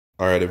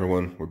Alright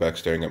everyone, we're back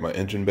staring at my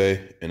engine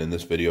bay, and in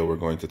this video we're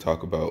going to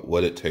talk about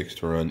what it takes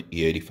to run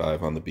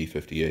E85 on the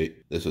B58.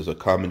 This is a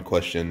common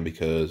question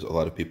because a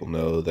lot of people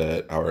know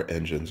that our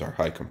engines are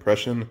high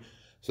compression,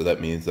 so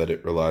that means that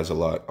it relies a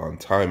lot on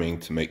timing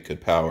to make good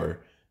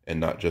power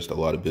and not just a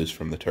lot of boost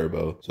from the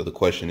turbo. So the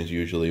question is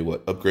usually,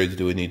 what upgrades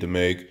do we need to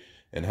make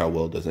and how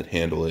well does it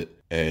handle it?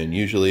 And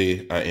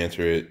usually I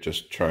answer it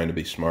just trying to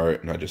be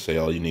smart, and I just say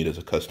all you need is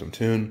a custom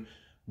tune.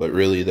 But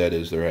really, that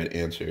is the right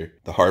answer.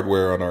 The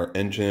hardware on our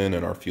engine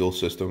and our fuel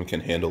system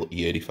can handle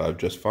E85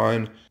 just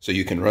fine. So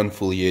you can run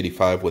full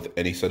E85 with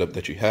any setup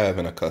that you have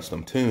in a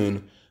custom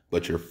tune,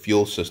 but your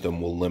fuel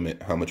system will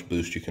limit how much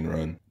boost you can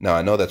run. Now,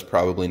 I know that's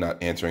probably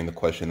not answering the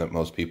question that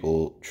most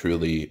people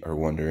truly are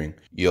wondering.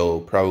 You'll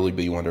probably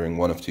be wondering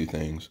one of two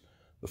things.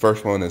 The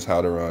first one is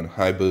how to run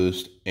high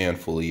boost and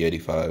full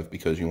E85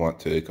 because you want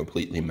to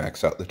completely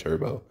max out the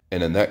turbo.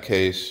 And in that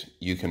case,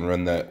 you can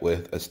run that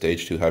with a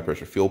stage 2 high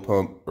pressure fuel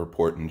pump or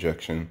port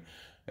injection.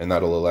 And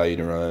that'll allow you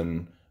to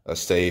run a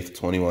safe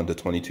 21 to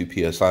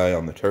 22 PSI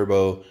on the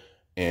turbo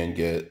and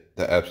get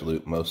the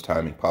absolute most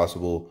timing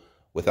possible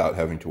without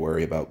having to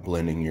worry about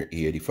blending your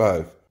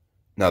E85.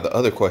 Now, the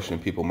other question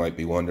people might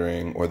be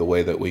wondering, or the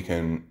way that we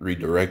can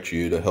redirect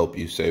you to help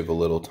you save a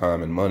little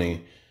time and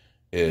money,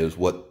 is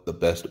what the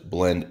best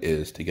blend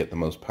is to get the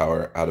most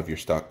power out of your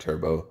stock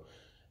turbo.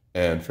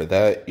 And for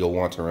that, you'll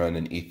want to run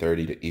an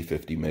E30 to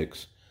E50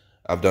 mix.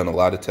 I've done a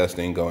lot of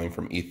testing going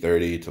from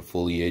E30 to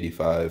full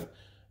E85,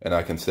 and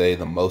I can say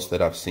the most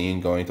that I've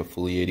seen going to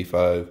full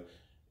E85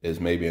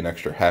 is maybe an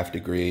extra ½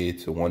 degree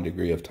to 1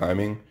 degree of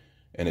timing,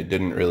 and it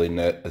didn't really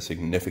net a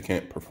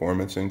significant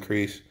performance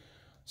increase.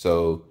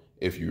 So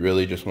if you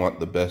really just want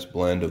the best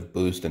blend of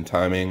boost and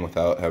timing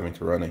without having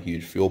to run a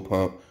huge fuel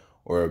pump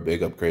or a big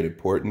upgraded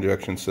port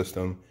injection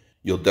system,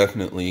 you'll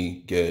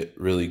definitely get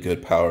really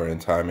good power and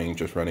timing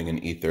just running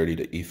an E30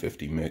 to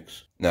E50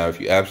 mix. Now,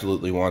 if you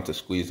absolutely want to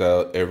squeeze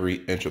out every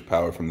inch of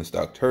power from the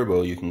stock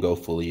turbo, you can go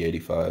full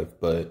E85,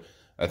 but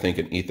I think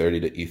an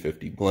E30 to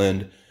E50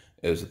 blend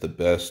is the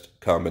best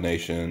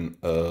combination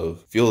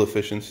of fuel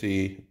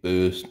efficiency,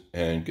 boost,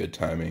 and good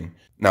timing.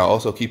 Now,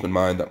 also keep in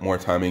mind that more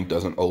timing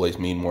doesn't always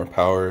mean more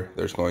power.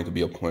 There's going to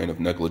be a point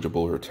of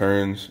negligible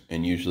returns,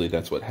 and usually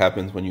that's what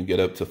happens when you get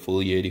up to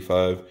full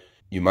E85.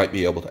 You might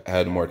be able to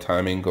add more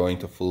timing going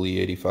to full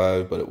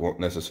E85, but it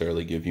won't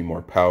necessarily give you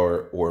more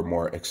power or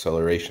more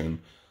acceleration.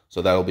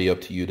 So that'll be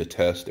up to you to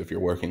test if you're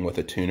working with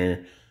a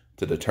tuner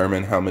to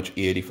determine how much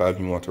E85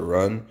 you want to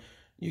run.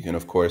 You can,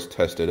 of course,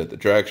 test it at the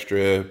drag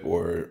strip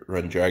or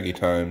run draggy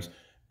times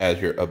as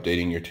you're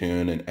updating your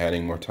tune and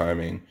adding more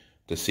timing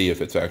to see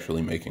if it's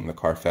actually making the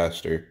car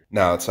faster.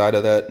 Now, outside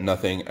of that,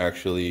 nothing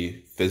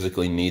actually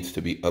physically needs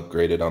to be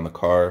upgraded on the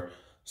car.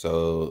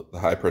 So the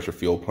high pressure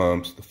fuel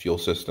pumps, the fuel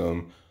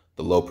system,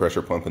 the low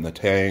pressure pump in the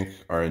tank,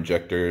 our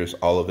injectors,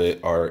 all of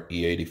it are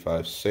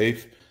E85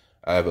 safe.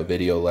 I have a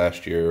video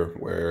last year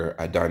where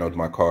I dynoed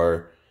my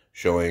car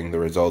showing the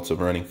results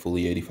of running full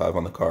E85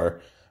 on the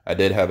car. I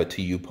did have a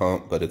TU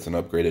pump, but it's an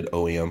upgraded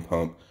OEM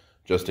pump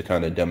just to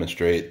kind of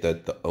demonstrate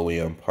that the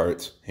OEM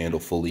parts handle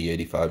full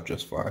E85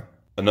 just fine.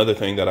 Another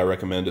thing that I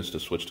recommend is to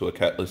switch to a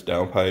catless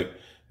downpipe.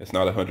 It's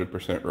not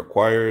 100%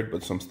 required,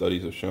 but some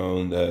studies have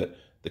shown that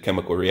the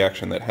chemical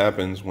reaction that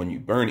happens when you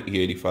burn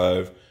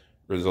E85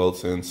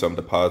 results in some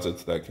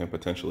deposits that can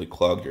potentially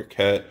clog your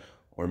cat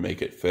or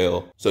make it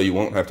fail. So you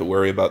won't have to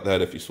worry about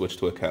that if you switch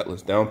to a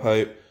catless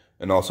downpipe.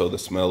 And also the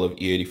smell of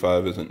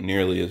E85 isn't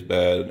nearly as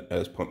bad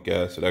as pump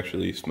gas. It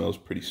actually smells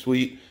pretty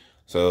sweet.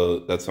 So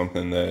that's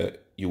something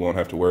that you won't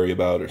have to worry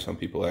about, or some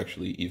people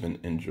actually even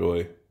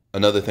enjoy.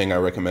 Another thing I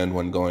recommend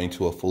when going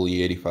to a full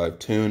E85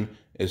 tune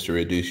is to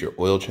reduce your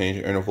oil change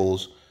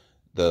intervals.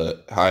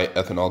 The high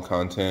ethanol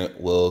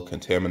content will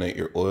contaminate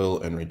your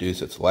oil and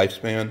reduce its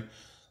lifespan.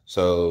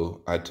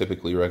 So I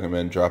typically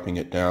recommend dropping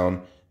it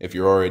down. If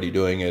you're already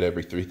doing it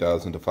every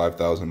 3,000 to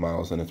 5,000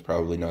 miles, then it's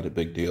probably not a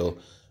big deal.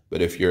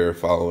 But if you're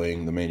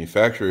following the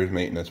manufacturer's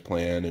maintenance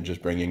plan and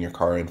just bringing your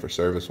car in for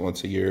service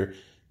once a year,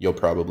 you'll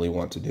probably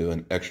want to do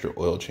an extra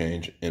oil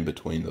change in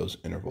between those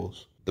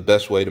intervals. The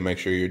best way to make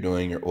sure you're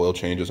doing your oil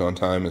changes on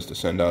time is to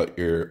send out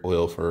your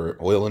oil for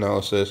oil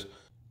analysis.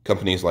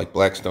 Companies like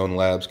Blackstone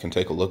Labs can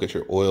take a look at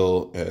your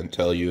oil and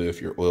tell you if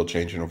your oil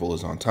change interval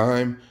is on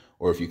time,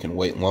 or if you can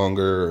wait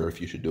longer, or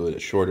if you should do it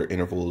at shorter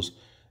intervals.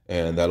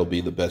 And that'll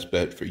be the best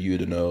bet for you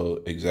to know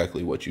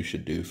exactly what you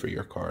should do for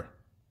your car.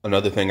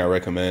 Another thing I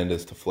recommend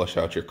is to flush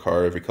out your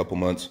car every couple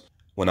months.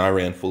 When I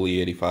ran full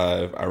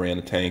E85, I ran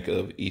a tank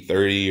of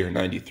E30 or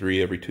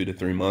 93 every 2 to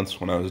 3 months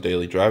when I was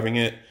daily driving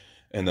it.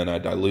 And then I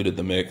diluted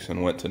the mix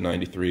and went to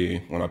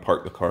 93 when I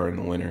parked the car in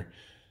the winter.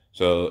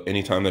 So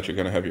anytime that you're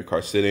going to have your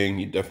car sitting,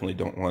 you definitely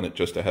don't want it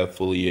just to have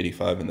full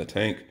E85 in the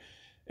tank.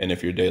 And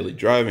if you're daily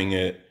driving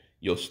it,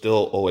 you'll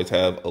still always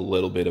have a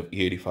little bit of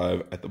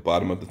E85 at the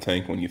bottom of the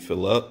tank when you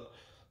fill up.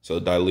 So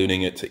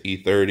diluting it to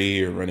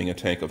E30 or running a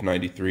tank of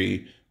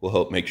 93 will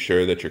help make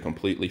sure that you're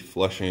completely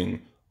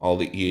flushing all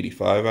the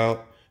E85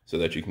 out so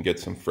that you can get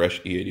some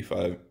fresh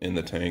E85 in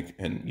the tank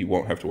and you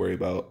won't have to worry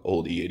about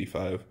old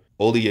E85.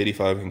 Old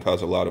E85 can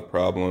cause a lot of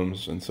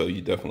problems, and so you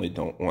definitely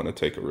don't want to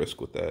take a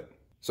risk with that.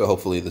 So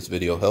hopefully this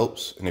video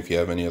helps, and if you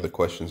have any other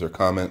questions or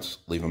comments,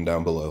 leave them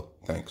down below.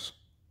 Thanks.